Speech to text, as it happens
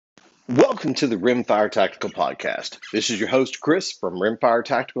Welcome to the Rimfire Tactical Podcast. This is your host, Chris from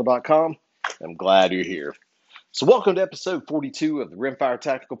rimfiretactical.com. I'm glad you're here. So welcome to episode 42 of the Rimfire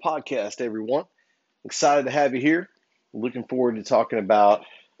Tactical Podcast, everyone. Excited to have you here. Looking forward to talking about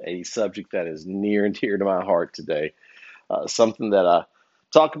a subject that is near and dear to my heart today. Something that I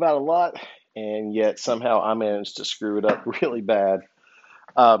talk about a lot, and yet somehow I managed to screw it up really bad.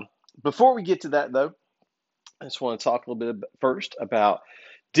 Before we get to that, though, I just want to talk a little bit first about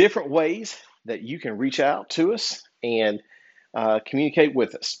different ways that you can reach out to us and communicate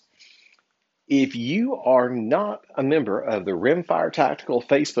with us. If you are not a member of the Rimfire Tactical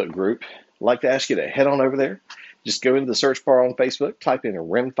Facebook group, I'd like to ask you to head on over there. Just go into the search bar on Facebook, type in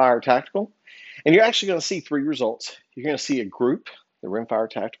Rimfire Tactical, and you're actually going to see three results. You're going to see a group, the Rimfire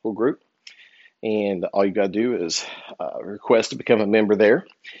Tactical group, and all you got to do is request to become a member there.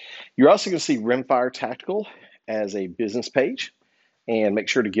 You're also going to see Rimfire Tactical as a business page, and make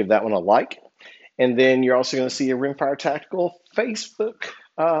sure to give that one a like. And then you're also going to see a Rimfire Tactical Facebook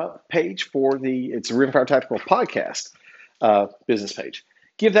page for it's a Rimfire Tactical podcast business page.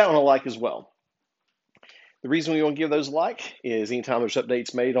 Give that one a like as well. The reason we want to give those a like is anytime there's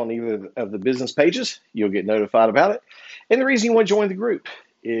updates made on either of the business pages, you'll get notified about it. And the reason you want to join the group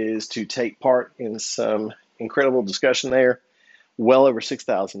is to take part in some incredible discussion there. Well over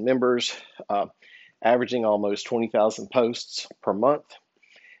 6,000 members, averaging almost 20,000 posts per month,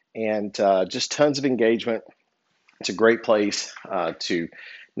 and just tons of engagement. It's a great place to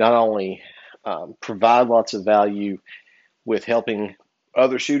not only provide lots of value with helping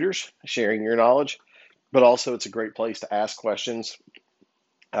other shooters, sharing your knowledge, but also it's a great place to ask questions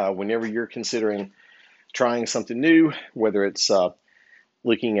whenever you're considering trying something new, whether it's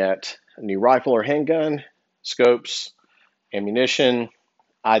looking at a new rifle or handgun, scopes, ammunition,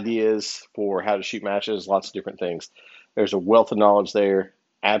 ideas for how to shoot matches, lots of different things. There's a wealth of knowledge there.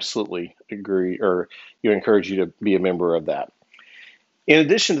 Absolutely agree, or encourage you to be a member of that. In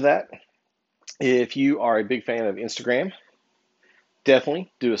addition to that, if you are a big fan of Instagram,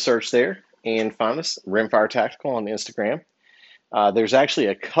 definitely do a search there and find us, Rimfire Tactical on Instagram. There's actually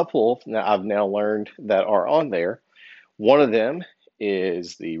a couple that I've now learned that are on there. One of them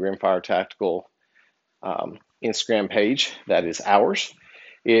is the Rimfire Tactical Instagram page. That is ours.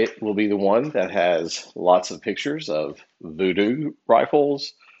 It will be the one that has lots of pictures of voodoo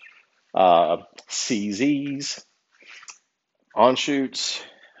rifles, CZs, on-shoots,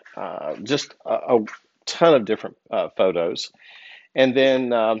 just a ton of different photos. And then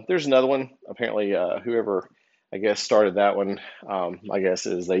there's another one. Apparently, whoever, I guess, started that one, I guess,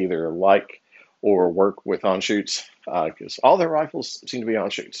 is they either like or work with on-shoots because all their rifles seem to be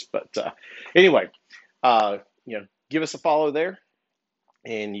on-shoots. But anyway, give us a follow there,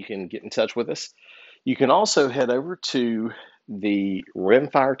 and you can get in touch with us. You can also head over to the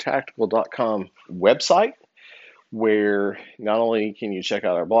rimfiretactical.com website, where not only can you check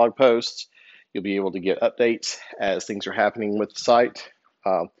out our blog posts, you'll be able to get updates as things are happening with the site,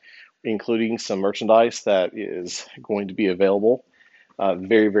 including some merchandise that is going to be available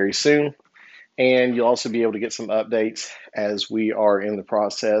very, very soon. And you'll also be able to get some updates as we are in the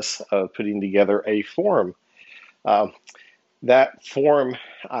process of putting together a forum. That forum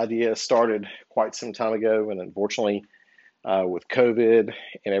idea started quite some time ago, and unfortunately, with COVID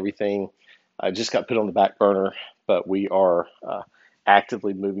and everything, I just got put on the back burner, but we are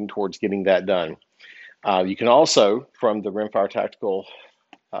actively moving towards getting that done. You can also, from the Rimfire Tactical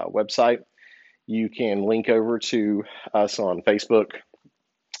website, you can link over to us on Facebook,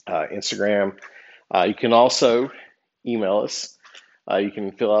 Instagram. You can also email us. You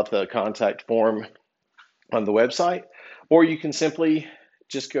can fill out the contact form on the website, or you can simply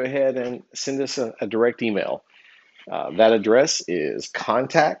just go ahead and send us a direct email. That address is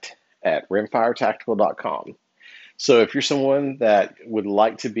contact@rimfiretactical.com. So if you're someone that would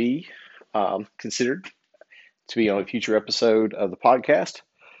like to be considered to be on a future episode of the podcast,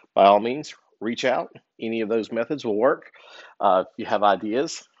 by all means, reach out. Any of those methods will work. If you have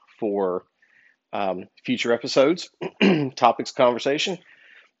ideas for future episodes, topics, conversation,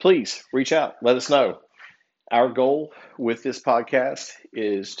 please reach out. Let us know. Our goal with this podcast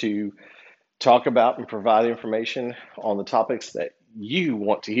is to talk about and provide information on the topics that you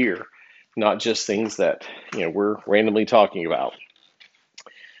want to hear, not just things that we're randomly talking about.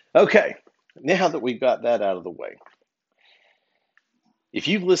 Okay, now that we've got that out of the way, if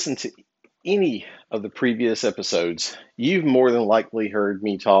you've listened to any of the previous episodes, you've more than likely heard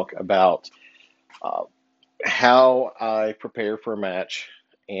me talk about how I prepare for a match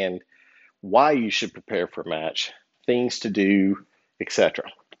and why you should prepare for a match, things to do, etc.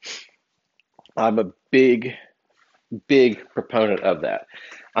 I'm a big big proponent of that.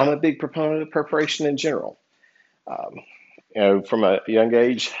 I'm a big proponent of preparation in general. Um, from a young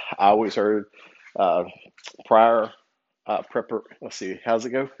age, I always heard uh, prior let's see, how's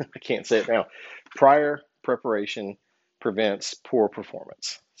it go? I can't say it now. Prior preparation prevents poor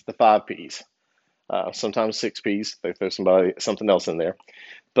performance. It's the 5 P's. Sometimes 6 P's. They throw something else in there.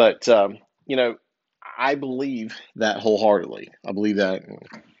 But you know, I believe that wholeheartedly. I believe that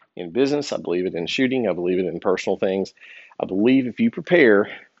in business. I believe it in shooting. I believe it in personal things. I believe if you prepare,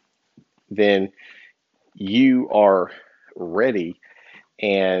 then you are ready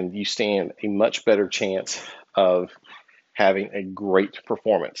and you stand a much better chance of having a great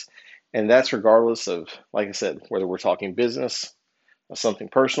performance. And that's regardless of, like I said, whether we're talking business, something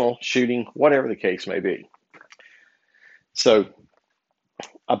personal, shooting, whatever the case may be. So,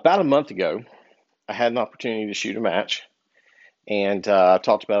 about a month ago, I had an opportunity to shoot a match, and I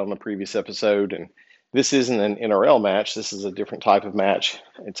talked about it on the previous episode. And this isn't an NRL match, this is a different type of match.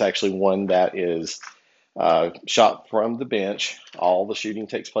 It's actually one that is shot from the bench. All the shooting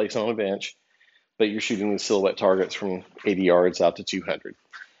takes place on a bench, but you're shooting the silhouette targets from 80 yards out to 200.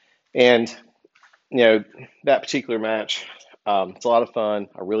 And that particular match, it's a lot of fun.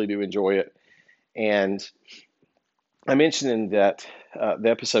 I really do enjoy it. And I mentioned in that the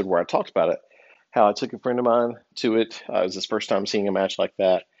episode where I talked about it, how I took a friend of mine to it. It was his first time seeing a match like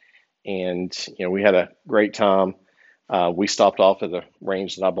that, and we had a great time. We stopped off at the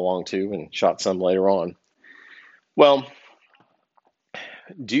range that I belong to and shot some later on. Well,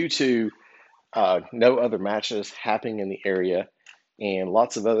 due to no other matches happening in the area and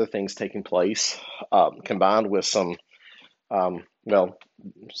lots of other things taking place, combined with some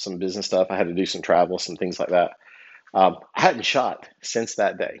business stuff. I had to do some travel, some things like that. I hadn't shot since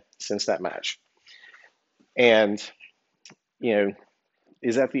that day, since that match. And,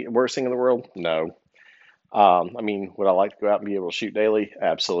 is that the worst thing in the world? No. I mean, would I like to go out and be able to shoot daily?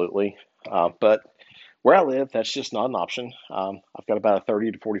 Absolutely. But where I live, that's just not an option. I've got about a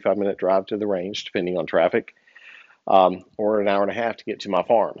 30 to 45-minute drive to the range, depending on traffic, or an hour and a half to get to my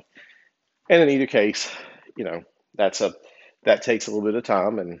farm. And in either case, you know, that's that takes a little bit of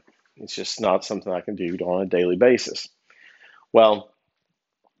time, and it's just not something I can do on a daily basis. Well,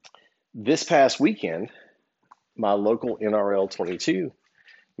 this past weekend, my local NRL 22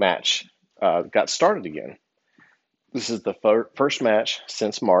 match got started again. This is the first match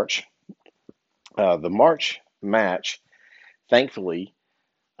since March. The March match, thankfully,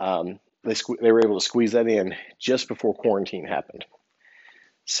 they were able to squeeze that in just before quarantine happened.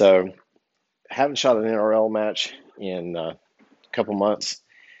 So, I haven't shot an NRL match in a couple months,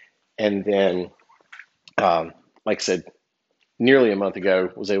 and then, like I said, nearly a month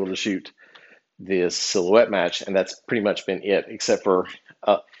ago, was able to shoot this silhouette match, and that's pretty much been it, except for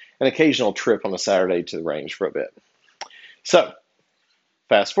an occasional trip on a Saturday to the range for a bit. So,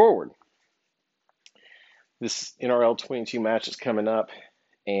 fast forward. This NRL 22 match is coming up,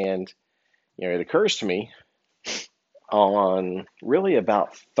 and it occurs to me on really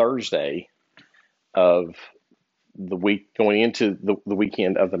about Thursday of the week, going into the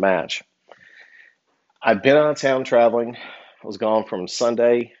weekend of the match. I've been out of town traveling. I was gone from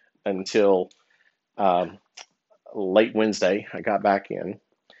Sunday until late Wednesday. I got back in.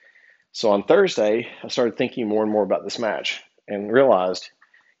 So on Thursday, I started thinking more and more about this match and realized,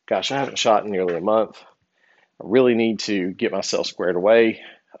 gosh, I haven't shot in nearly a month. I really need to get myself squared away.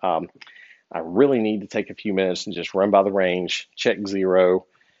 I really need to take a few minutes and just run by the range, check zero,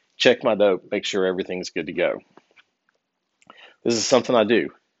 check my dope, make sure everything's good to go. This is something I do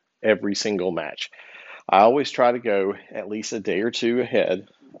every single match. I always try to go at least a day or two ahead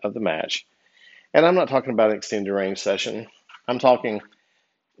of the match. And I'm not talking about an extended range session. I'm talking,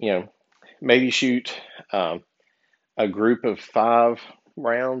 maybe shoot a group of 5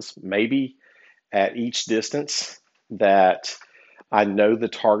 rounds, maybe at each distance that I know the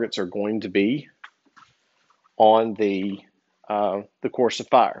targets are going to be on the course of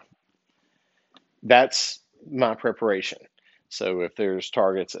fire. That's my preparation. So if there's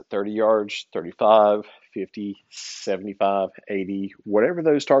targets at 30 yards, 35, 50, 75, 80, whatever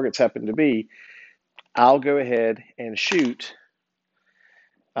those targets happen to be, I'll go ahead and shoot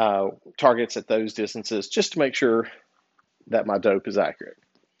targets at those distances just to make sure that my dope is accurate.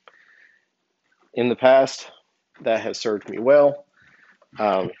 In the past, that has served me well.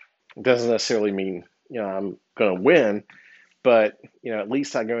 It doesn't necessarily mean I'm going to win, but at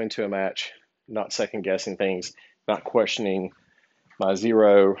least I go into a match not second guessing things, not questioning my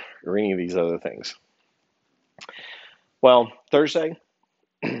zero or any of these other things. Well, Thursday,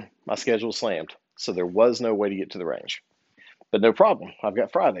 my schedule slammed, so there was no way to get to the range. But no problem. I've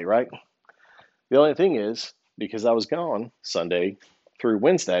got Friday, right? The only thing is, because I was gone Sunday through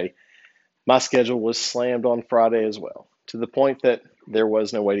Wednesday, my schedule was slammed on Friday as well, to the point that there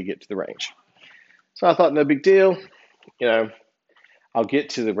was no way to get to the range. So I thought, no big deal. You know, I'll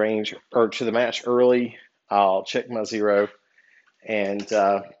get to the range or to the match early. I'll check my zero, and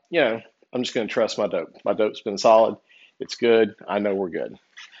I'm just going to trust my dope. My dope's been solid. It's good. I know we're good.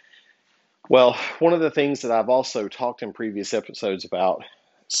 Well, one of the things that I've also talked in previous episodes about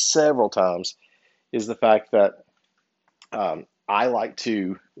several times is the fact that I like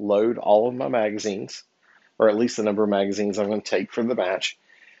to load all of my magazines, or at least the number of magazines I'm going to take for the match.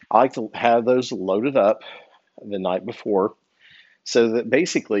 I like to have those loaded up the night before so that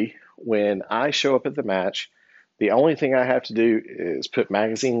basically when I show up at the match, the only thing I have to do is put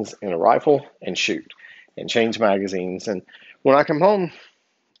magazines in a rifle and shoot and change magazines. And when I come home,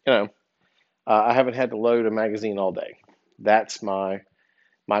 you know, I haven't had to load a magazine all day. That's my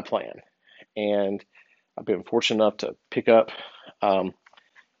plan. And I've been fortunate enough to pick up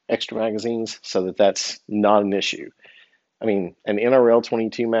extra magazines so that that's not an issue. I mean, an NRL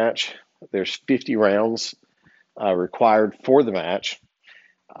 22 match, there's 50 rounds required for the match.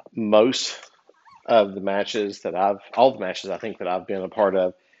 Most of the matches all the matches I think that I've been a part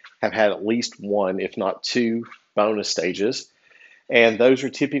of have had at least one, if not two, bonus stages. And those are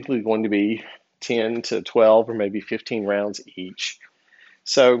typically going to be 10 to 12 or maybe 15 rounds each.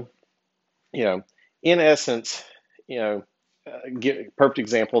 So, in essence, give a perfect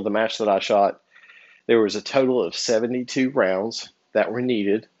example of the match that I shot. There was a total of 72 rounds that were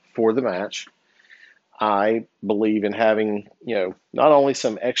needed for the match. I believe in having, not only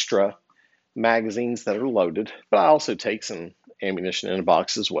some extra magazines that are loaded, but I also take some ammunition in a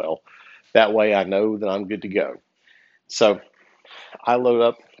box as well. That way I know that I'm good to go. So I load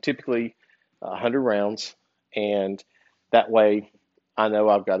up typically 100 rounds, and that way I know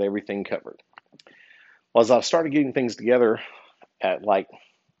I've got everything covered. Well, as I started getting things together at like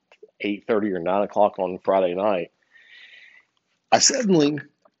 8:30 or 9 o'clock on Friday night, I suddenly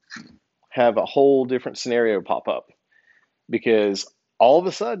have a whole different scenario pop up, because all of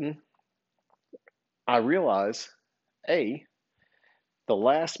a sudden I realize, A, the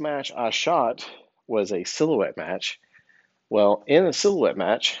last match I shot was a silhouette match. Well, in a silhouette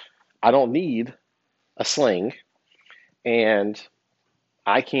match, I don't need a sling, and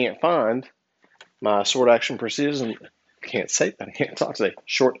I can't find my short action precision. I can't talk today.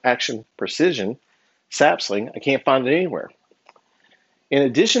 Short action precision sap sling. I can't find it anywhere. In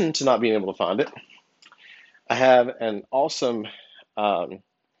addition to not being able to find it, I have an awesome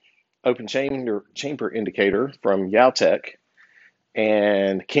open chamber indicator from Yautech,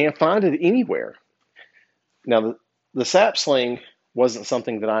 and can't find it anywhere. Now, the sap sling wasn't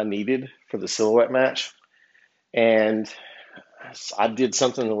something that I needed for the silhouette match, and I did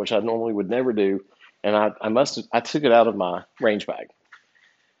something which I normally would never do, and I took it out of my range bag.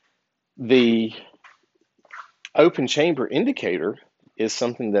 The open chamber indicator is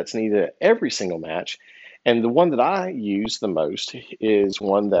something that's needed at every single match, and the one that I use the most is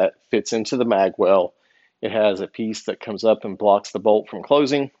one that fits into the mag well. It has a piece that comes up and blocks the bolt from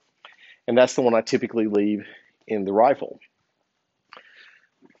closing, and that's the one I typically leave in the rifle.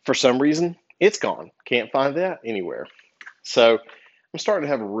 For some reason, it's gone. Can't find that anywhere. So I'm starting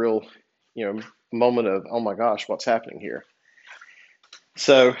to have a real, moment of, oh my gosh, what's happening here?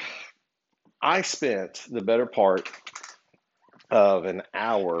 So I spent the better part of an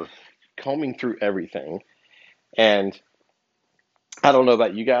hour combing through everything. And I don't know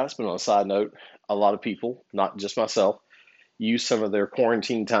about you guys, but on a side note, a lot of people, not just myself, use some of their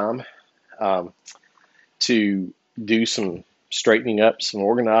quarantine time to do some straightening up, some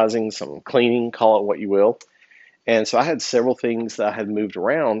organizing, some cleaning, call it what you will. And so I had several things that I had moved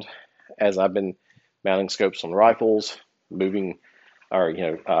around as I've been mounting scopes on rifles, moving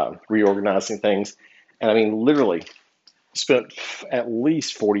or, reorganizing things. And I mean, literally spent at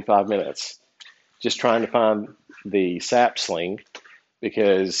least 45 minutes just trying to find the sap sling,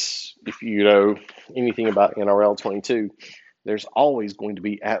 because if you know anything about NRL 22, there's always going to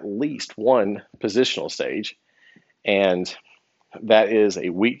be at least one positional stage, and that is a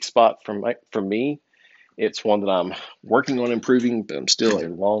weak spot for me. It's one that I'm working on improving, but I'm still a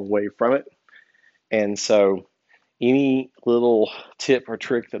long way from it. And so any little tip or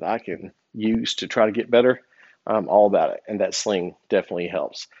trick that I can use to try to get better, I'm all about it. And that sling definitely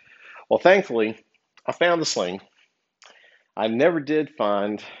helps. Well, thankfully, I found the sling. I never did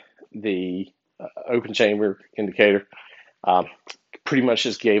find the open chamber indicator. Pretty much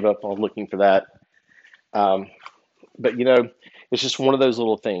just gave up on looking for that. But, it's just one of those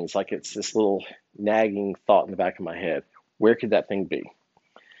little things. Like, it's this little nagging thought in the back of my head. Where could that thing be?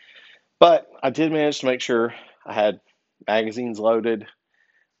 But I did manage to make sure I had magazines loaded,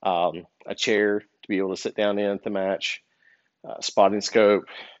 a chair to be able to sit down in at the match, spotting scope,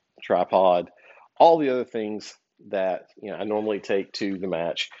 tripod, all the other things that I normally take to the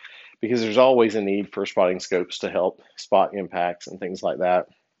match because there's always a need for spotting scopes to help spot impacts and things like that.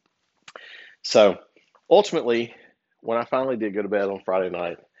 So ultimately, when I finally did go to bed on Friday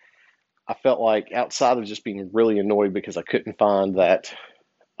night, I felt like outside of just being really annoyed because I couldn't find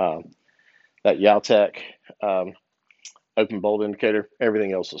um, that Yowtech um, open bolt indicator,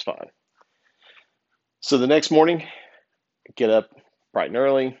 everything else was fine. So the next morning, I get up bright and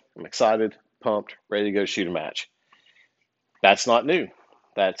early. I'm excited, pumped, ready to go shoot a match. That's not new.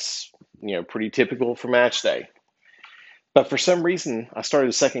 That's pretty typical for match day. But for some reason, I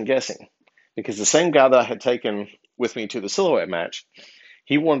started second guessing because the same guy that I had taken with me to the silhouette match,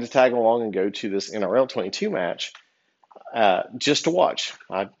 he wanted to tag along and go to this NRL 22 match just to watch.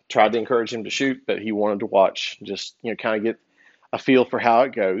 I tried to encourage him to shoot, but he wanted to watch, just kind of get a feel for how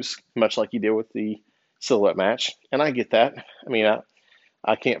it goes, much like he did with the silhouette match. And I get that. I mean,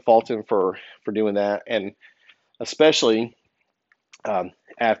 I can't fault him for doing that, and especially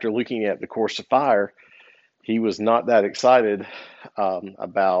after looking at the course of fire, he was not that excited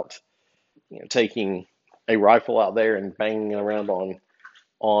about taking a rifle out there and banging around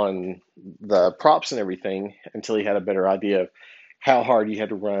on the props and everything until he had a better idea of how hard you had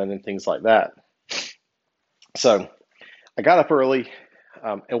to run and things like that. So I got up early,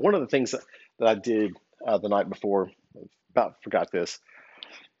 and one of the things that I did the night before, about forgot this.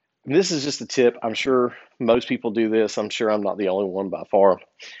 And this is just a tip. I'm sure most people do this. I'm sure I'm not the only one by far.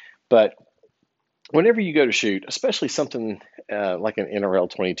 But whenever you go to shoot, especially something like an NRL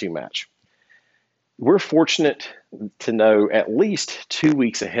 22 match, we're fortunate to know at least 2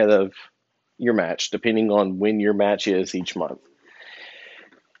 weeks ahead of your match, depending on when your match is each month.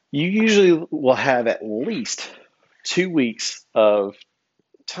 You usually will have at least 2 weeks of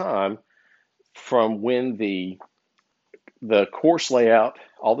time from when the course layout,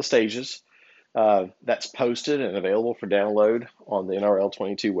 all the stages, that's posted and available for download on the NRL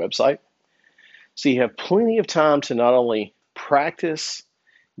 22 website. So you have plenty of time to not only practice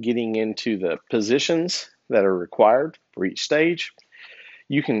getting into the positions that are required for each stage,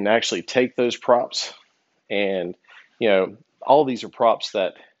 you can actually take those props and, all these are props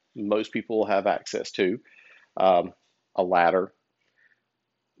that most people will have access to. A ladder,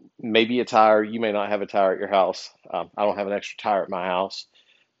 maybe a tire. You may not have a tire at your house. I don't have an extra tire at my house,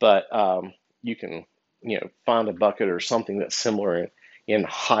 but you can, find a bucket or something that's similar in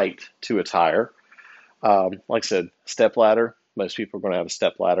height to a tire. Like I said, step ladder. Most people are going to have a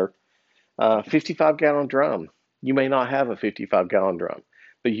step ladder. 55-gallon drum. You may not have a 55-gallon drum,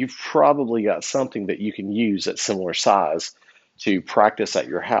 but you've probably got something that you can use at similar size to practice at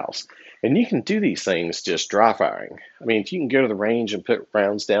your house. And you can do these things just dry firing. I mean, if you can go to the range and put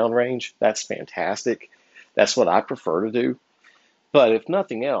rounds down range, that's fantastic. That's what I prefer to do. But if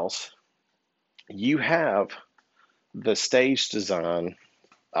nothing else, you have the stage design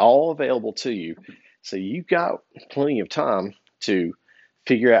all available to you. So you've got plenty of time to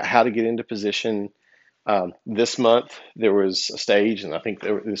figure out how to get into position. This month, there was a stage, and I think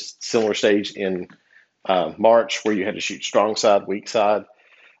there was a similar stage in March where you had to shoot strong side, weak side.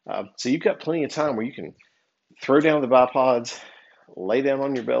 So you've got plenty of time where you can throw down the bipods, lay down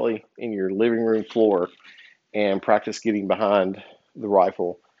on your belly in your living room floor, and practice getting behind the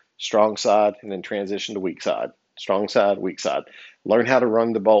rifle, strong side, and then transition to weak side. Strong side, weak side. Learn how to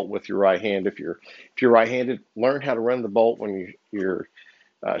run the bolt with your right hand. If you're right-handed, learn how to run the bolt when you're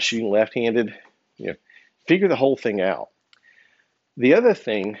shooting left-handed. Figure the whole thing out. The other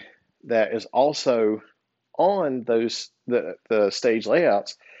thing that is also on the stage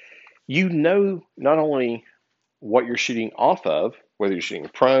layouts, not only what you're shooting off of, whether you're shooting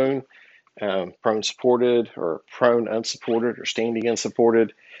prone, prone supported, or prone unsupported, or standing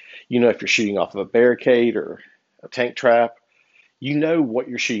unsupported. If you're shooting off of a barricade or a tank trap, what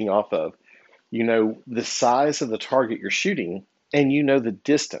you're shooting off of. The size of the target you're shooting, and the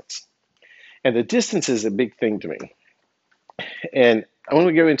distance. And the distance is a big thing to me. And I want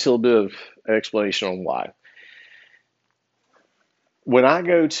to go into a bit of an explanation on why. When I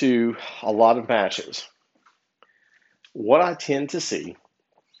go to a lot of matches, what I tend to see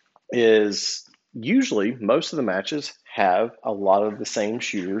is usually most of the matches have a lot of the same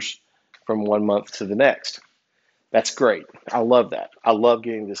shooters from one month to the next. That's great. I love that. I love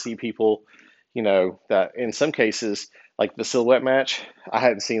getting to see people, that in some cases, like the silhouette match, I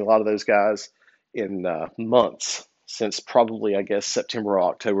hadn't seen a lot of those guys in months, since probably, I guess, September or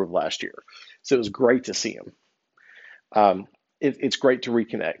October of last year. So it was great to see them. It's great to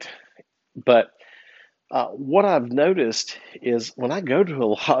reconnect. But what I've noticed is when I go to a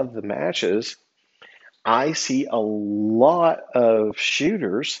lot of the matches, I see a lot of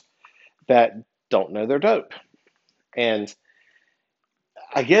shooters that don't know their dope. And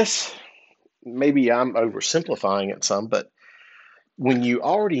I guess maybe I'm oversimplifying it some, but when you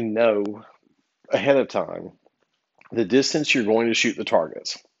already know ahead of time the distance you're going to shoot the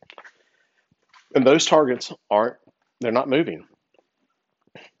targets, and those targets they're not moving.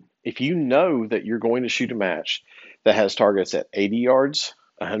 If you know that you're going to shoot a match that has targets at 80 yards,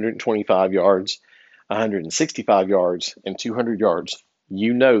 125 yards, 165 yards, and 200 yards,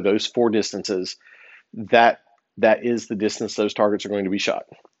 you know those four distances, that that is the distance those targets are going to be shot.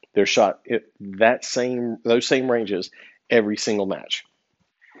 They're shot at those same ranges every single match.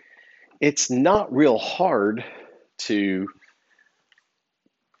 It's not real hard to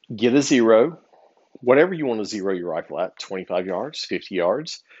get a zero, whatever you want to zero your rifle at, 25 yards, 50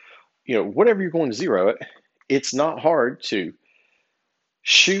 yards, whatever you're going to zero it, it's not hard to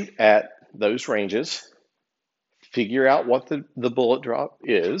shoot at those ranges, figure out what the bullet drop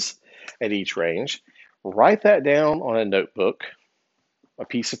is at each range, write that down on a notebook, a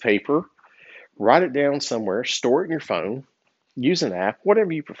piece of paper, write it down somewhere, store it in your phone, use an app,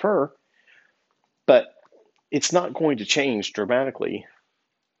 whatever you prefer, but it's not going to change dramatically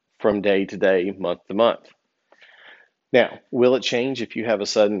from day to day, month to month. Now, will it change if you have a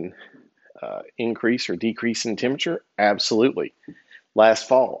sudden increase or decrease in temperature? Absolutely. Last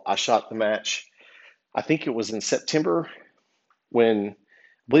fall, I shot the match. I think it was in September when I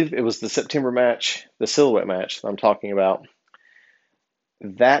believe it was the September match, the silhouette match that I'm talking about.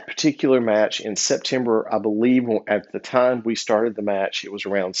 That particular match in September, I believe at the time we started the match, it was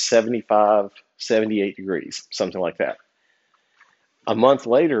around 75, 78 degrees, something like that. A month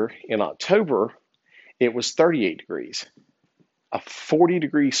later, in October, it was 38 degrees, a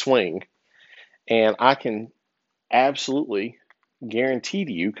 40-degree swing. And I can absolutely guarantee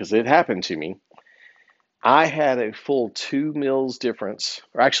to you, because it happened to me, I had a full 2 mils difference,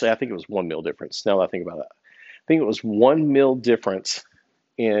 or actually, I think it was 1 mil difference. Now that I think about it, I think it was 1 mil difference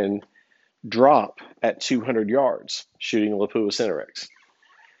in drop at 200 yards shooting Lapua Center X.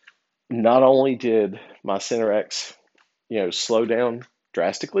 Not only did my Center X, slow down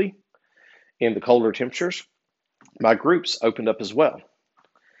drastically in the colder temperatures, my groups opened up as well.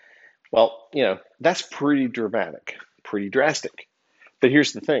 Well, that's pretty dramatic, pretty drastic. But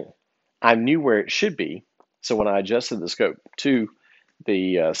here's the thing. I knew where it should be. So when I adjusted the scope to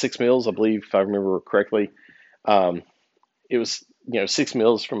the 6 mils, I believe, if I remember correctly, it was 6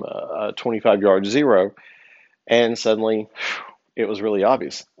 mils from a 25-yard zero, and suddenly it was really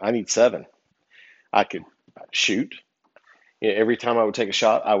obvious. I need 7. I could shoot. Every time I would take a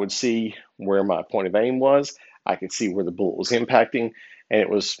shot, I would see where my point of aim was. I could see where the bullet was impacting, and it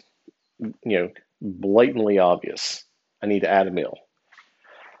was blatantly obvious. I need to add a mil.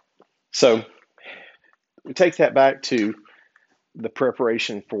 So we take that back to the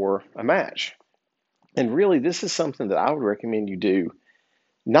preparation for a match. And really, this is something that I would recommend you do,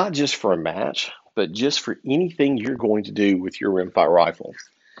 not just for a match, but just for anything you're going to do with your rimfire rifle.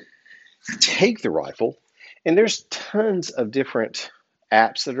 Take the rifle, and there's tons of different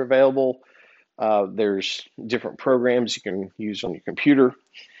apps that are available. There's different programs you can use on your computer.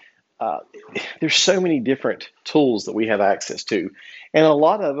 There's so many different tools that we have access to, and a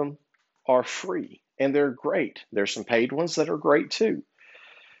lot of them are free, and they're great. There's some paid ones that are great too.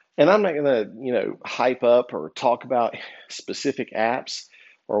 And I'm not going to, hype up or talk about specific apps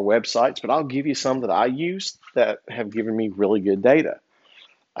or websites, but I'll give you some that I use that have given me really good data.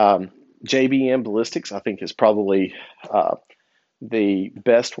 JBM Ballistics, I think, is probably the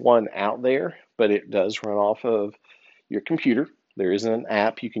best one out there, but it does run off of your computer. There isn't an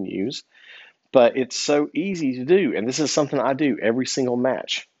app you can use, but it's so easy to do. And this is something I do every single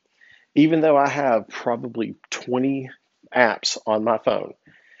match. Even though I have probably 20 apps on my phone,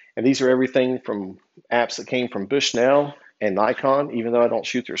 and these are everything from apps that came from Bushnell and Nikon, even though I don't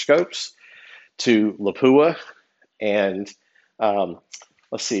shoot their scopes, to Lapua, and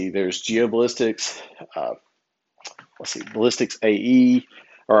let's see, there's GeoBallistics, Ballistics AE,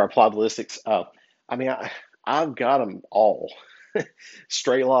 or Applied Ballistics. I've got them all.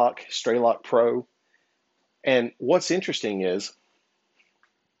 Straylock Pro. And what's interesting is,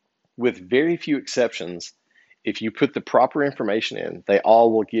 with very few exceptions, if you put the proper information in, they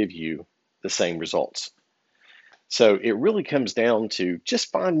all will give you the same results. So it really comes down to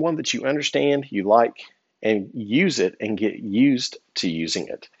just find one that you understand, you like, and use it and get used to using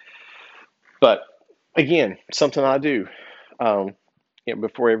it. But again, something I do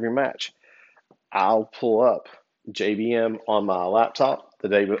before every match, I'll pull up JBM on my laptop the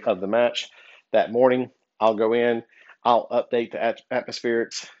day of the match. That morning, I'll go in, I'll update the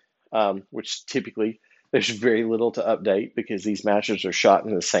atmospherics, which typically there's very little to update because these matches are shot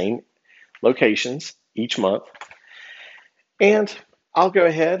in the same locations each month. And I'll go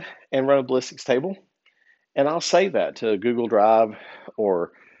ahead and run a ballistics table, and I'll save that to Google Drive,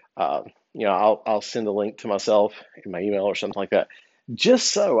 or uh, I'll send a link to myself in my email or something like that,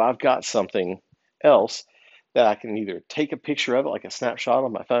 just so I've got something else that I can either take a picture of it, like a snapshot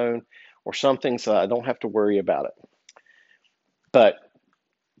on my phone, or something, so I don't have to worry about it. But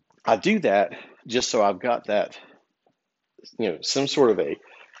I do that just so I've got that, some sort of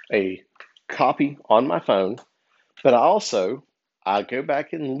a copy on my phone. But I go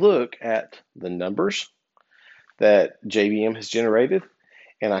back and look at the numbers that JBM has generated,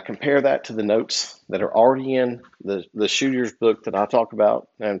 and I compare that to the notes that are already in the shooter's book that I talk about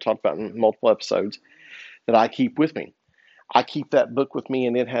and talked about in multiple episodes that I keep with me. I keep that book with me,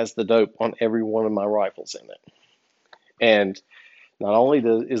 and it has the dope on every one of my rifles in it. And not only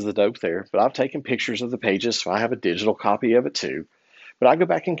is the dope there, but I've taken pictures of the pages, so I have a digital copy of it too. But I go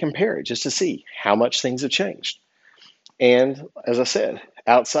back and compare it just to see how much things have changed. And as I said,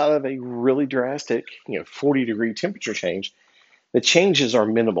 outside of a really drastic, 40-degree temperature change, the changes are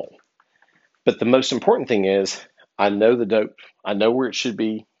minimal. But the most important thing is I know the dope. I know where it should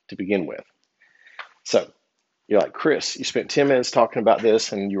be to begin with. So you're like, Chris, you spent 10 minutes talking about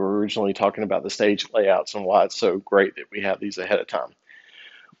this, and you were originally talking about the stage layouts and why it's so great that we have these ahead of time.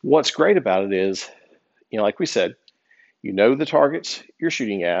 What's great about it is, like we said, you know the targets you're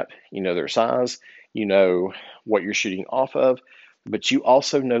shooting at, you know their size, you know what you're shooting off of, but you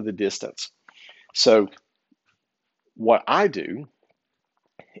also know the distance. So what I do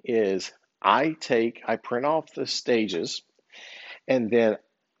is I print off the stages, and then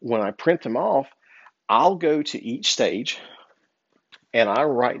when I print them off, I'll go to each stage and I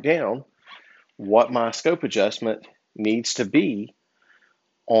write down what my scope adjustment needs to be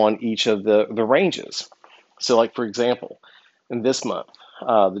on each of the ranges. So like, for example, in this month,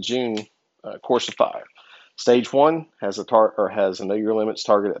 the June course of fire, stage 1 has has a know your limits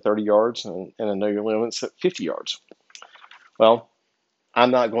target at 30 yards and a know your limits at 50 yards. Well,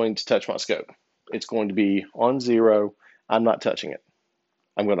 I'm not going to touch my scope. It's going to be on 0. I'm not touching it.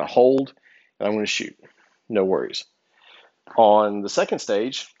 I'm going to hold and I'm going to shoot. No worries. On the second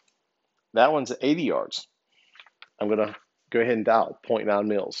stage, that one's at 80 yards. I'm going to go ahead and dial 0.9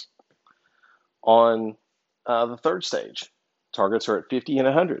 mils. On the third stage, targets are at 50 and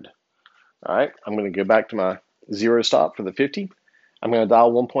 100. All right, I'm going to go back to my 0 stop for the 50. I'm going to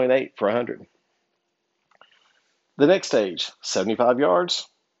dial 1.8 for 100. The next stage, 75 yards,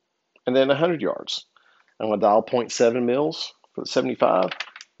 and then 100 yards. I'm going to dial 0.7 mils for the 75,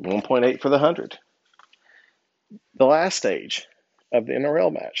 1.8 for the 100. The last stage of the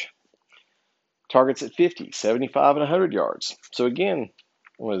NRL match, targets at 50, 75, and 100 yards. So again,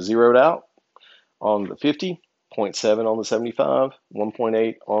 I'm going to zero it out on the 50, 0.7 on the 75,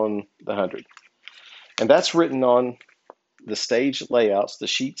 1.8 on the 100. And that's written on the stage layouts, the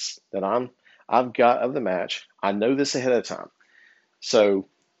sheets that I've got of the match. I know this ahead of time. So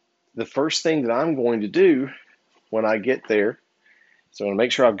the first thing that I'm going to do when I get there, so I'm going to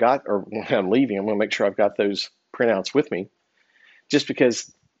make sure when I'm leaving, I'm going to make sure I've got those printouts with me, just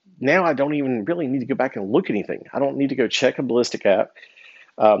because now I don't even really need to go back and look at anything. I don't need to go check a ballistic app.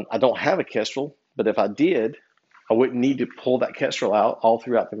 I don't have a Kestrel, but if I did, I wouldn't need to pull that Kestrel out all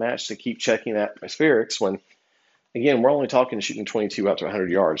throughout the match to keep checking atmospherics when, again, we're only talking shooting 22 out to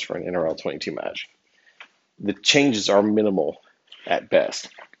 100 yards for an NRL 22 match. The changes are minimal at best.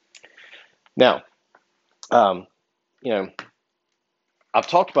 Now, I've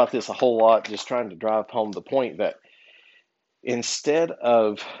talked about this a whole lot, just trying to drive home the point that instead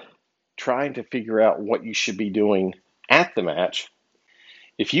of trying to figure out what you should be doing at the match,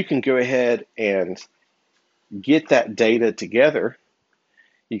 if you can go ahead and get that data together,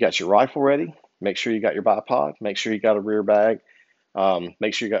 you got your rifle ready, make sure you got your bipod, make sure you got a rear bag,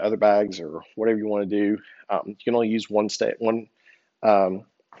 make sure you got other bags or whatever you want to do. You can only use one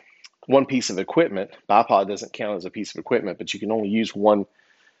piece of equipment. Bipod doesn't count as a piece of equipment, but you can only use one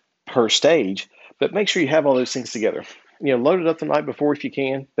per stage. But make sure you have all those things together. Load it up the night before if you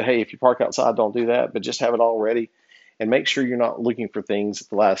can. But hey, if you park outside, don't do that. But just have it all ready, and make sure you're not looking for things at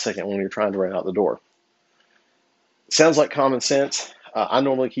the last second when you're trying to run out the door. Sounds like common sense. I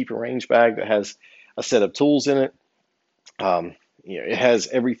normally keep a range bag that has a set of tools in it. It has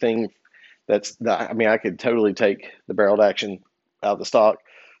everything I could totally take the barreled action out of the stock,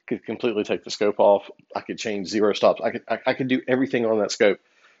 could completely take the scope off. I could change 0 stops. I could do everything on that scope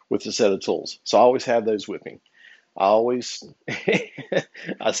with a set of tools. So I always have those with me. I always,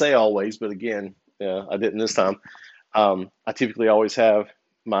 I say always, but again, I didn't this time. I typically always have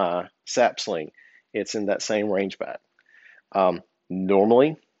my sap sling. It's in that same range bag.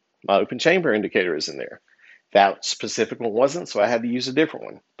 Normally, my open chamber indicator is in there. That specific one wasn't, so I had to use a different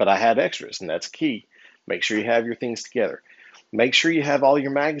one. But I had extras, and that's key. Make sure you have your things together. Make sure you have all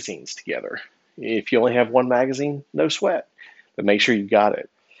your magazines together. If you only have one magazine, no sweat, but make sure you've got it.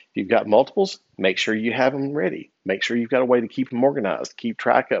 If you've got multiples, make sure you have them ready. Make sure you've got a way to keep them organized, keep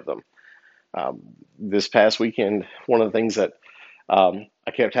track of them. This past weekend, one of the things that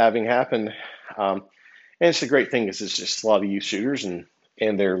I kept having happen, and it's a great thing is it's just a lot of youth shooters and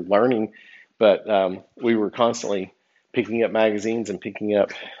they're learning, but we were constantly picking up magazines and picking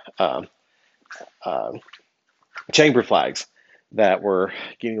up um, uh, chamber flags that were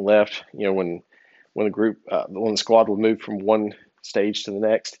getting left. When the group, when the squad would move from one stage to the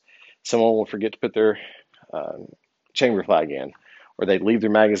next, someone would forget to put their uh, chamber flag in, or they'd leave their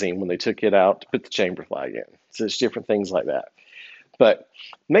magazine when they took it out to put the chamber flag in. So it's different things like that. But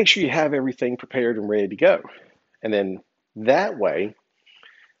make sure you have everything prepared and ready to go. And then that way,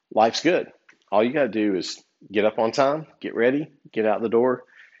 life's good. All you got to do is get up on time, get ready, get out the door,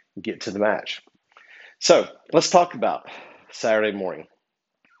 get to the match. So let's talk about Saturday morning.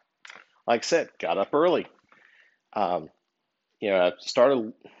 Like I said, got up early. Um, I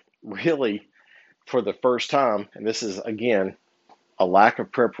started really for the first time, and this is again a lack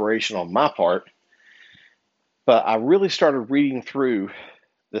of preparation on my part, but I really started reading through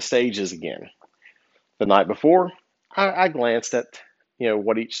the stages again. The night before, I glanced at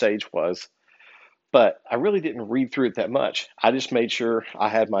what each stage was, but I really didn't read through it that much. I just made sure I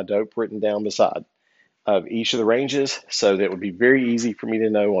had my dope written down beside of each of the ranges so that it would be very easy for me to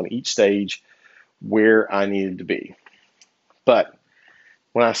know on each stage where I needed to be. But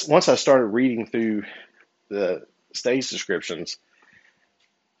once I started reading through the stage descriptions,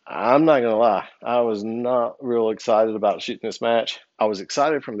 I'm not gonna lie, I was not real excited about shooting this match. I was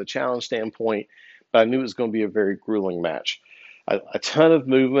excited from the challenge standpoint, but I knew it was going to be a very grueling match. A ton of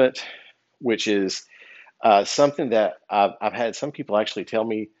movement, which is something that I've had some people actually tell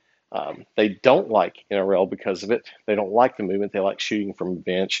me they don't like NRL because of it. They don't like the movement. They like shooting from a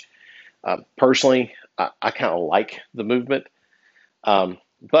bench. Personally, I kind of like the movement,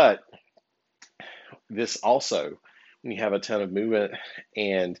 but this also, when you have a ton of movement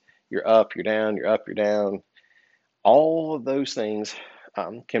and you're up, you're down, you're up, you're down, all of those things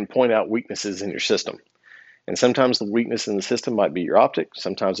can point out weaknesses in your system. And sometimes the weakness in the system might be your optic.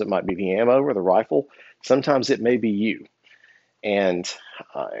 Sometimes it might be the ammo or the rifle. Sometimes it may be you. And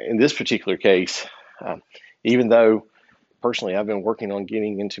in this particular case, uh, even though personally I've been working on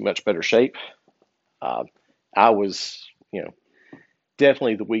getting into much better shape, uh, I was,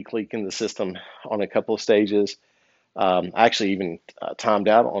 definitely the weak link in the system on a couple of stages. I actually even timed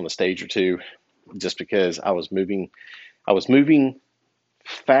out on a stage or two just because I was moving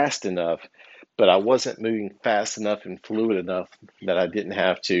fast enough, but I wasn't moving fast enough and fluid enough that I didn't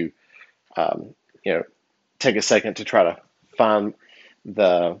have to, um, you know, take a second to try to find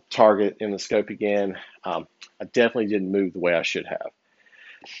the target in the scope again. I definitely didn't move the way I should have.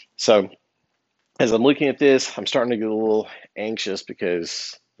 So as I'm looking at this, I'm starting to get a little anxious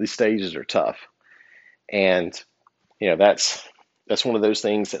because these stages are tough, and that's one of those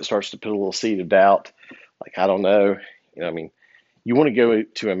things that starts to put a little seed of doubt. Like I don't know, I mean, you want to go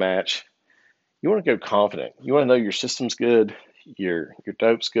to a match, you want to go confident. You want to know your system's good, your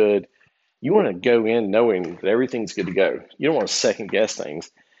dope's good. You want to go in knowing that everything's good to go. You don't want to second guess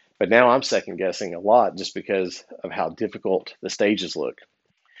things. But now I'm second guessing a lot just because of how difficult the stages look.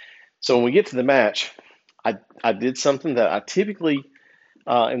 So when we get to the match, I did something that I typically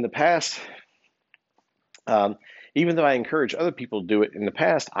in the past, um, even though I encourage other people to do it in the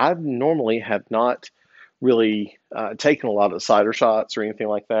past, I normally have not really taken a lot of cider shots or anything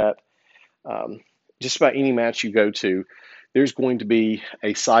like that. Um, just about any match you go to, there's going to be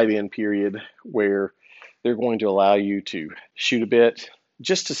a side in period where they're going to allow you to shoot a bit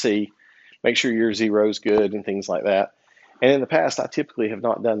just to see, make sure your zero's good and things like that. And in the past, I typically have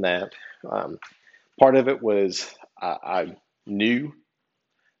not done that. Um, Part of it was I knew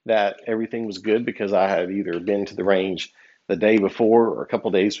that everything was good because I had either been to the range the day before or a couple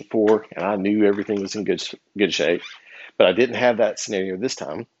of days before, and I knew everything was in good shape. But I didn't have that scenario this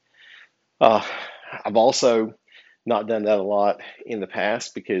time. Uh, I've also not done that a lot in the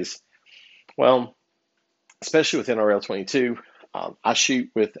past because, well, especially with NRL 22, I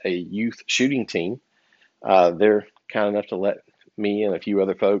shoot with a youth shooting team. They're kind enough to let me and a few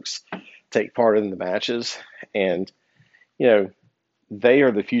other folks take part in the matches, and you know they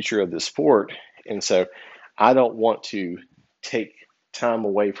are the future of the sport. And so I don't want to take time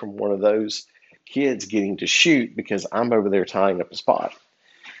away from one of those kids getting to shoot because I'm over there tying up a spot.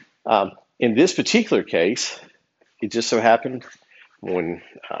 In this particular case, it just so happened when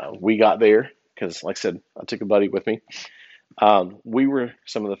we got there, because like I said, I took a buddy with me. We were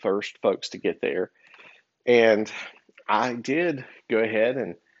some of the first folks to get there, and I did go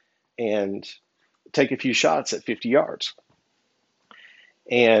ahead and take a few shots at 50 yards,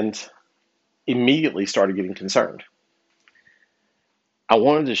 and immediately started getting concerned. I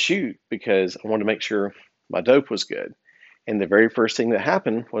wanted to shoot because I wanted to make sure my dope was good. And the very first thing that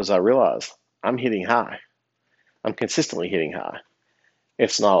happened was I realized I'm hitting high. I'm consistently hitting high.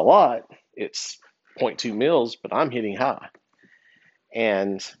 It's not a lot, it's zero point 0.2 mils, but I'm hitting high.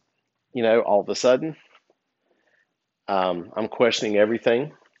 And, all of a sudden, I'm questioning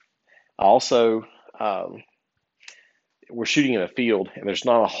everything. Also, we're shooting in a field, and there's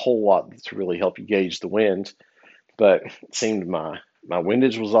not a whole lot to really help you gauge the wind, but it seemed my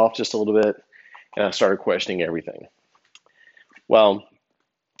windage was off just a little bit, and I started questioning everything. Well,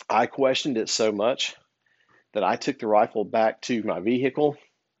 I questioned it so much that I took the rifle back to my vehicle.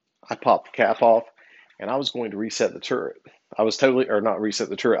 I popped the cap off, and I was going to reset the turret. I was or not reset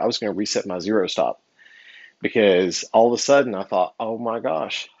the turret, I was going to reset my zero stop, because all of a sudden I thought, oh my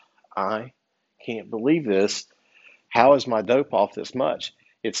gosh, I can't believe this. How is my dope off this much?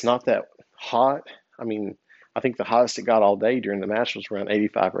 It's not that hot. I mean, I think the hottest it got all day during the match was around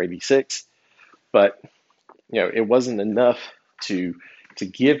 85 or 86, but it wasn't enough to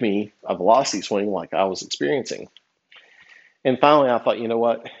give me a velocity swing like I was experiencing. And finally, I thought, you know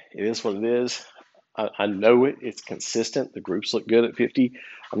what? It is what it is. I know it. It's consistent. The groups look good at 50.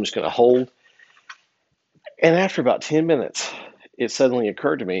 I'm just going to hold. And after about 10 minutes, it suddenly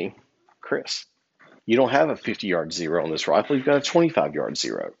occurred to me, Chris, you don't have a 50-yard zero on this rifle. You've got a 25-yard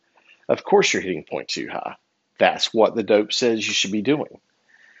zero. Of course you're hitting 0.2 high. That's what the dope says you should be doing.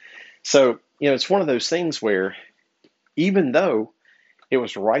 So, it's one of those things where even though it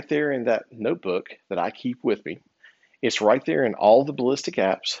was right there in that notebook that I keep with me, it's right there in all the ballistic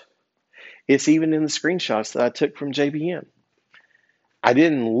apps, it's even in the screenshots that I took from JBN. I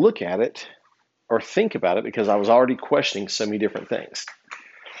didn't look at it or think about it because I was already questioning so many different things.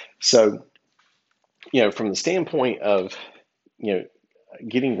 So, from the standpoint of,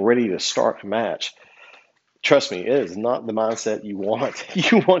 getting ready to start a match, trust me, it is not the mindset you want.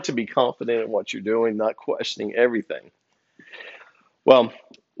 You want to be confident in what you're doing, not questioning everything. Well,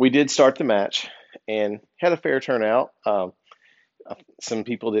 we did start the match and had a fair turnout. Some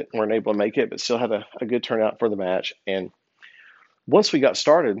people weren't able to make it, but still had a good turnout for the match. And once we got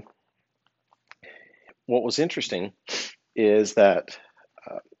started, what was interesting is that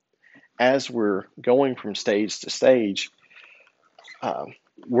as we're going from stage to stage,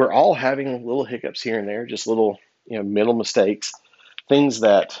 we're all having little hiccups here and there, just little, mental mistakes, things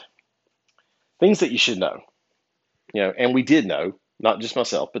that you should know, and we did know, not just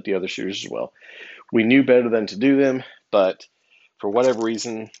myself, but the other shooters as well. We knew better than to do them, but for whatever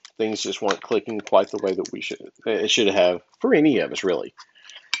reason, things just weren't clicking quite the way that it should have for any of us, really.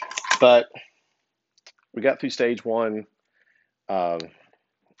 But we got through stage one. I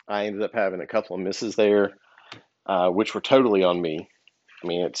ended up having a couple of misses there, which were totally on me. I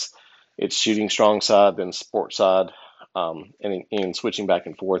mean, it's shooting strong side, then sport side, and switching back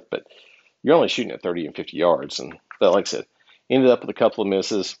and forth. But you're only shooting at 30 and 50 yards. And but like I said, ended up with a couple of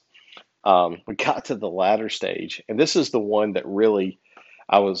misses. We got to the ladder stage, and this is the one that really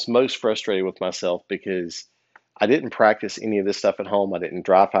I was most frustrated with myself because I didn't practice any of this stuff at home. I didn't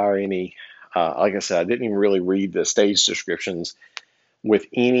dry fire any. Like I said, I didn't even really read the stage descriptions with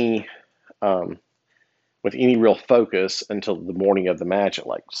any real focus until the morning of the match at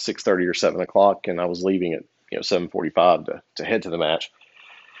like 6:30 or 7 o'clock, and I was leaving at 7:45 to head to the match.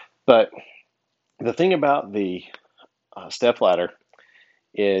 But the thing about the step ladder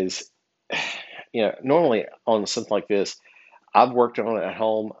is, normally on something like this, I've worked on it at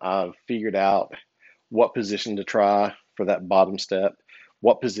home. I've figured out what position to try for that bottom step,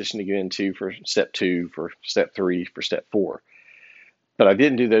 what position to get into for step 2, for step 3, for step 4. But I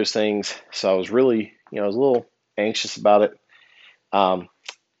didn't do those things, so I was really, I was a little anxious about it.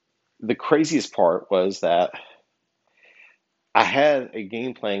 The craziest part was that I had a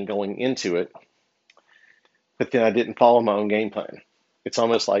game plan going into it, but then I didn't follow my own game plan. It's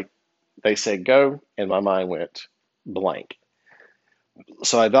almost like they said go, and my mind went blank.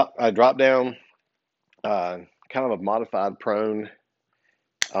 So I dropped down kind of a modified prone.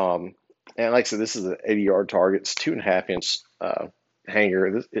 And like I said, this is an 80-yard target. It's 2.5-inch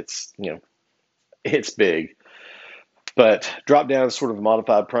hanger. It's big. But dropped down sort of a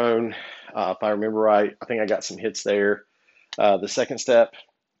modified prone, If I remember right, I think I got some hits there. The second step,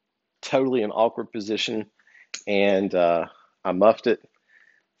 totally an awkward position, and I muffed it.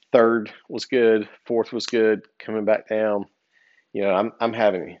 Third was good. Fourth was good. Coming back down, I'm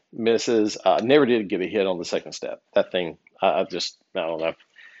having misses. Never did get a hit on the second step. That thing, I don't know.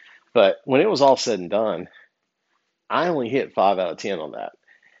 But when it was all said and done, I only hit 5 out of 10 on that,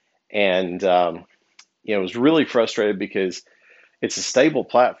 and was really frustrated because it's a stable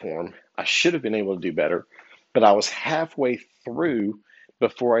platform. I should have been able to do better, but I was halfway through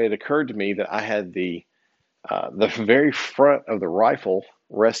before it occurred to me that I had the very front of the rifle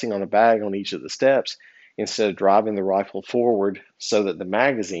resting on a bag on each of the steps instead of driving the rifle forward so that the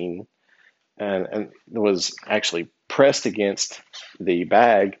magazine and was actually pressed against the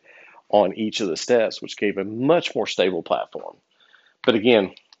bag on each of the steps, which gave a much more stable platform. But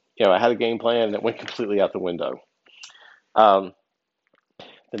again, I had a game plan that went completely out the window. Um,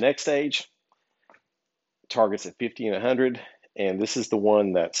 the next stage targets at 50 and 100, and this is the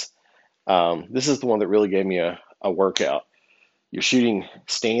one that really gave me a workout. You're shooting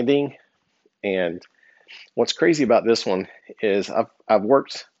standing, and what's crazy about this one is I've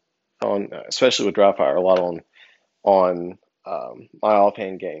worked on, especially with dry fire, a lot on my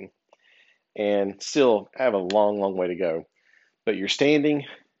offhand game, and still have a long, long way to go. But you're standing,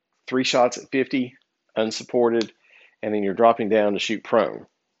 3 shots at 50, unsupported, and then you're dropping down to shoot prone,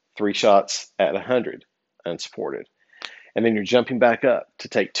 3 shots at 100, unsupported, and then you're jumping back up to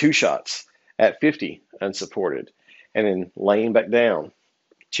take 2 shots at 50, unsupported, and then laying back down,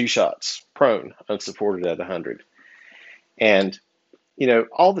 2 shots prone, unsupported at 100. And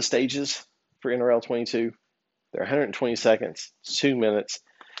all the stages for NRL 22, they're 120 seconds, 2 minutes.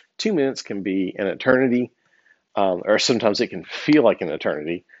 2 minutes can be an eternity, or sometimes it can feel like an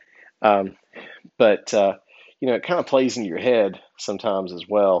eternity. But it kind of plays into your head sometimes as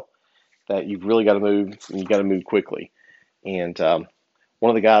well that you've really got to move and you've got to move quickly. And one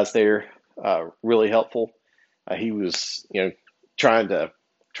of the guys there, really helpful. He was, trying to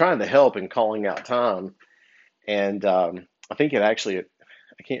help and calling out time. And I think I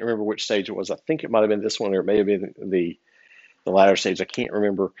can't remember which stage it was. I think it might have been this one, or it may have been the latter stage. I can't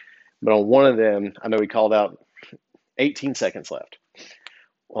remember. But on one of them, I know he called out 18 seconds left.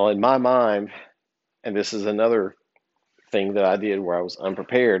 Well, in my mind, and this is another thing that I did where I was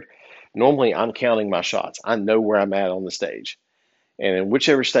unprepared, normally I'm counting my shots. I know where I'm at on the stage. And in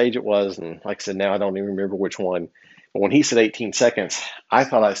whichever stage it was, and like I said, now I don't even remember which one, but when he said 18 seconds, I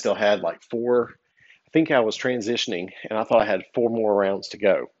thought I still had like four. I think I was transitioning, and I thought I had 4 more rounds to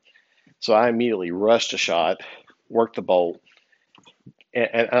go. So I immediately rushed a shot, worked the bolt,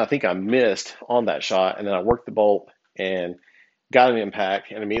 and I think I missed on that shot. And then I worked the bolt and got an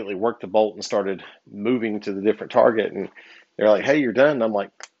impact, and immediately worked the bolt and started moving to the different target. And they're like, "Hey, you're done." And I'm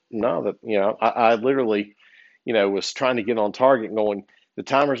like, "No, I literally, was trying to get on target and going, the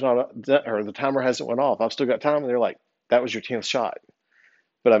timer's not done, or the timer hasn't went off. I've still got time." And they're like, "That was your 10th shot."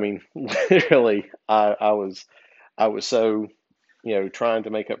 But I mean, literally, I was so, trying to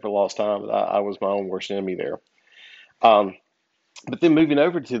make up for lost time that I was my own worst enemy there. Um, but then moving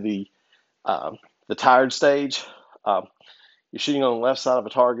over to the tired stage, um, you're shooting on the left side of a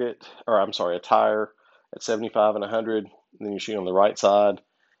target, or I'm sorry, a tire at 75 and 100. And then you're shooting on the right side,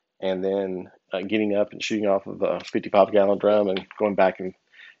 and then getting up and shooting off of a 55-gallon drum and going back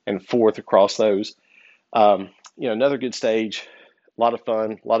and forth across those. Another good stage, a lot of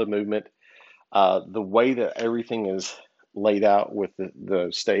fun, a lot of movement. The way that everything is laid out with the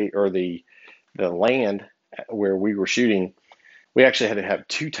state or the land where we were shooting, we actually had to have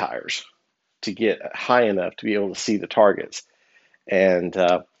 2 tires to get high enough to be able to see the targets. And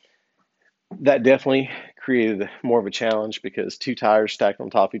that definitely created more of a challenge because 2 tires stacked on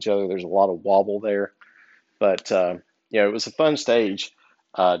top of each other, there's a lot of wobble there. But, it was a fun stage.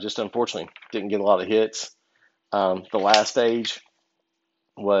 Just unfortunately, didn't get a lot of hits. The last stage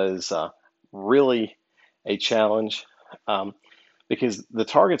was really a challenge because the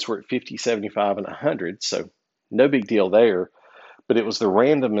targets were at 50, 75, and 100, so no big deal there. But it was the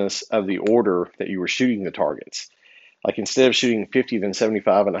randomness of the order that you were shooting the targets. Like instead of shooting 50, then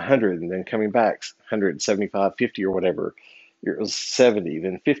 75 and 100, and then coming back 100, 75, 50 or whatever, it was 70,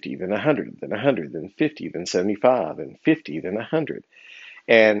 then 50, then 100, then 100, then 50, then 75, and 50, then 100.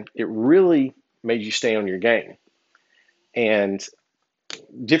 And it really made you stay on your game. And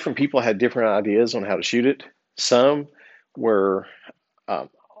different people had different ideas on how to shoot it. Some were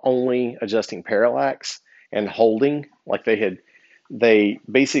only adjusting parallax and holding, like they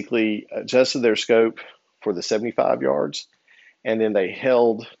basically adjusted their scope for the 75 yards, and then they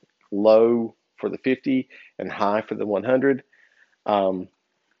held low for the 50 and high for the 100.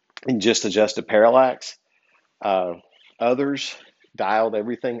 and just adjusted parallax. Uh, Others dialed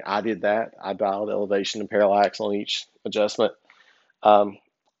everything. I did that. I dialed elevation and parallax on each adjustment. Um,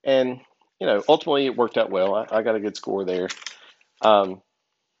 and, ultimately it worked out well. I got a good score there. Um,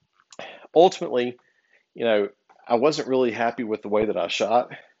 Ultimately, you know, I wasn't really happy with the way that I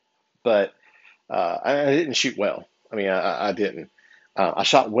shot, but I didn't shoot well. I mean, I didn't. I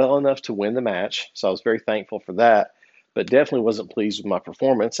shot well enough to win the match, so I was very thankful for that, but definitely wasn't pleased with my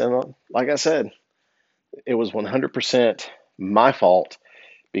performance. And like I said, it was 100% my fault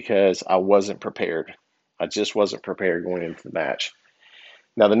because I wasn't prepared. I just wasn't prepared going into the match.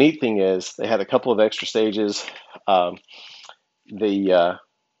 Now, the neat thing is they had a couple of extra stages. Um, the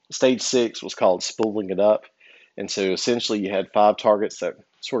stage 6 was called spooling it up. And so essentially you had 5 targets that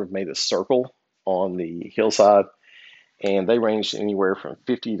sort of made a circle on the hillside. And they ranged anywhere from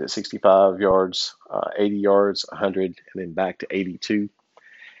 50 to 65 yards, 80 yards, 100, and then back to 82.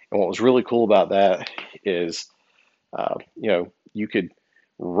 And what was really cool about that is, you could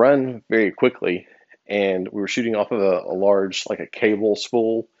run very quickly. And we were shooting off of a large, like a cable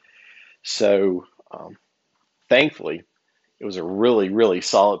spool. So thankfully, it was a really, really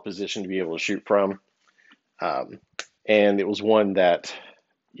solid position to be able to shoot from. Um, and it was one that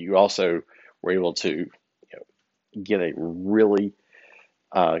you also were able to get a really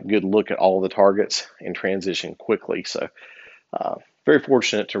good look at all the targets and transition quickly. So very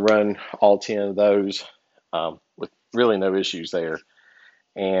fortunate to run all 10 of those with really no issues there.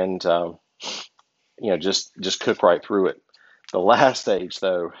 And, just cook right through it. The last stage,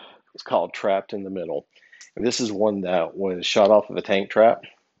 though, was called Trapped in the Middle. And this is one that was shot off of a tank trap.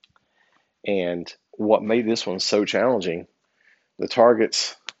 And what made this one so challenging, the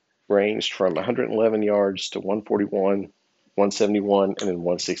targets ranged from 111 yards to 141, 171, and then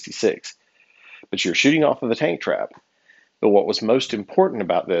 166. But you're shooting off of a tank trap. But what was most important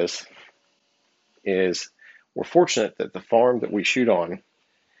about this is we're fortunate that the farm that we shoot on,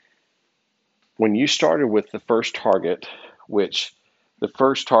 when you started with the first target, which the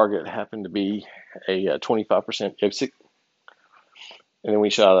first target happened to be a 25% IPSC, and then we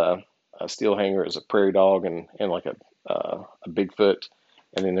shot a steel hanger as a prairie dog and like a Bigfoot,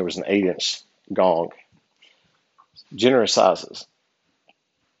 and then there was an 8-inch gong. Generous sizes.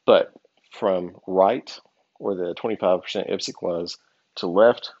 But from right where the 25% IPSC was to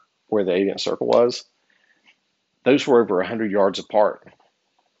left where the 8-inch circle was, those were over 100 yards apart.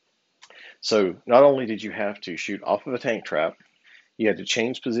 So not only did you have to shoot off of a tank trap, you had to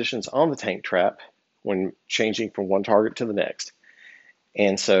change positions on the tank trap when changing from one target to the next.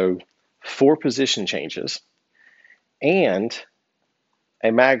 And so 4 position changes and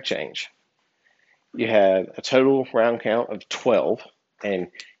a mag change. You had a total round count of 12, and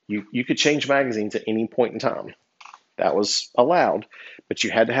you could change magazines at any point in time. That was allowed, but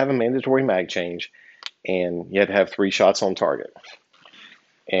you had to have a mandatory mag change, and you had to have 3 shots on target.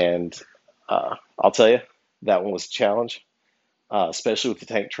 And I'll tell you, that one was a challenge, especially with the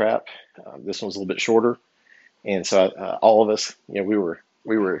tank trap. This one's a little bit shorter, and so all of us, we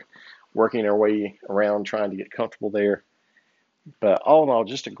were working our way around trying to get comfortable there. But all in all,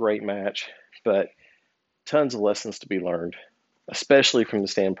 just a great match, but tons of lessons to be learned, especially from the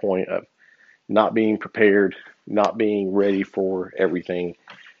standpoint of not being prepared, not being ready for everything.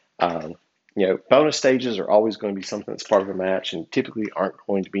 Bonus stages are always going to be something that's part of a match and typically aren't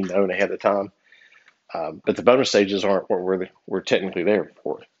going to be known ahead of time. But the bonus stages aren't what we're technically there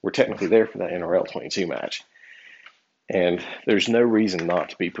for. We're technically there for that NRL 22 match. And there's no reason not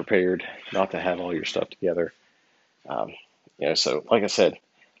to be prepared, not to have all your stuff together. So like I said,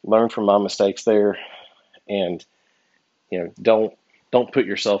 learn from my mistakes there, and don't put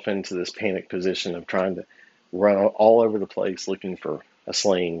yourself into this panic position of trying to run all over the place looking for a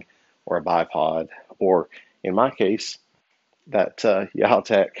sling or a bipod, or in my case, that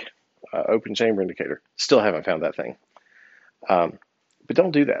Yahaltech open chamber indicator. Still haven't found that thing. But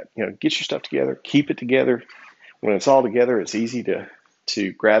don't do that. Get your stuff together, keep it together. When it's all together, it's easy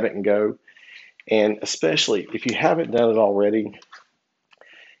to grab it and go. And especially if you haven't done it already,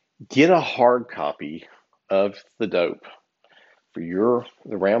 get a hard copy of the dope for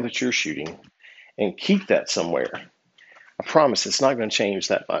the round that you're shooting and keep that somewhere. I promise it's not going to change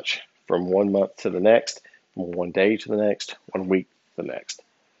that much from 1 month to the next, from 1 day to the next, 1 week to the next.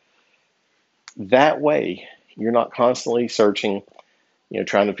 That way, you're not constantly searching,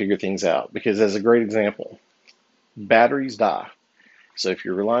 trying to figure things out. Because as a great example, batteries die. So if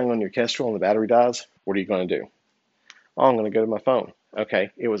you're relying on your Kestrel and the battery dies, what are you going to do? Oh, I'm going to go to my phone.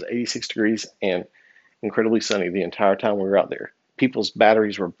 Okay, it was 86 degrees and incredibly sunny the entire time we were out there. People's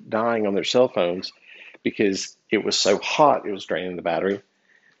batteries were dying on their cell phones because it was so hot it was draining the battery.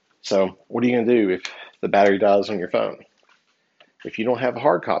 So what are you going to do if the battery dies on your phone? If you don't have a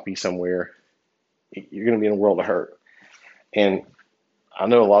hard copy somewhere, you're going to be in a world of hurt. And I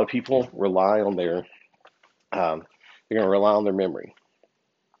know a lot of people rely on they're going to rely on their memory.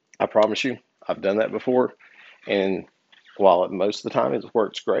 I promise you, I've done that before. And while most of the time it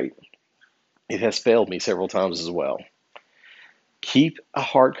works great, it has failed me several times as well. Keep a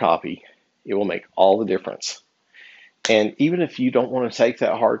hard copy. It will make all the difference. And even if you don't want to take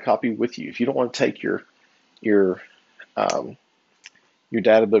that hard copy with you, if you don't want to take your um, your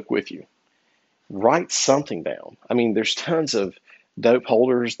data book with you, write something down. I mean, there's tons of dope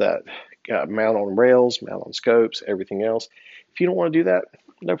holders that mount on rails, mount on scopes, everything else. If you don't want to do that,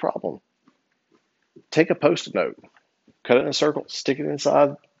 no problem. Take a post-it note, cut it in a circle, stick it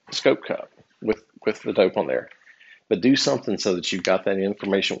inside the scope cup with the dope on there. But do something so that you've got that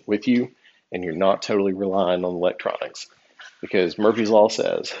information with you and you're not totally relying on electronics. Because Murphy's Law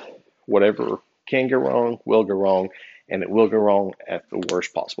says whatever can go wrong will go wrong, and it will go wrong at the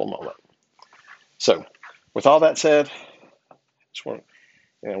worst possible moment. So, with all that said, we're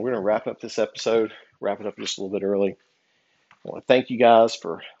going to wrap up this episode, wrap it up just a little bit early. I want to thank you guys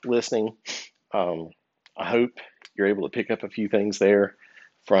for listening. I hope you're able to pick up a few things there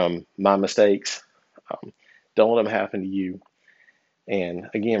from my mistakes. Don't let them happen to you. And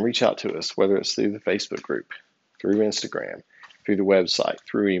again, reach out to us, whether it's through the Facebook group, through Instagram, through the website,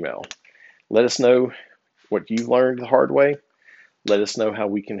 through email. Let us know what you learned the hard way. Let us know how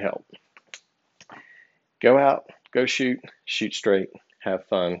we can help. Go out, go shoot straight, have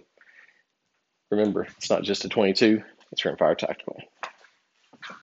fun. Remember, it's not just a 22, it's Rimfire Tactical.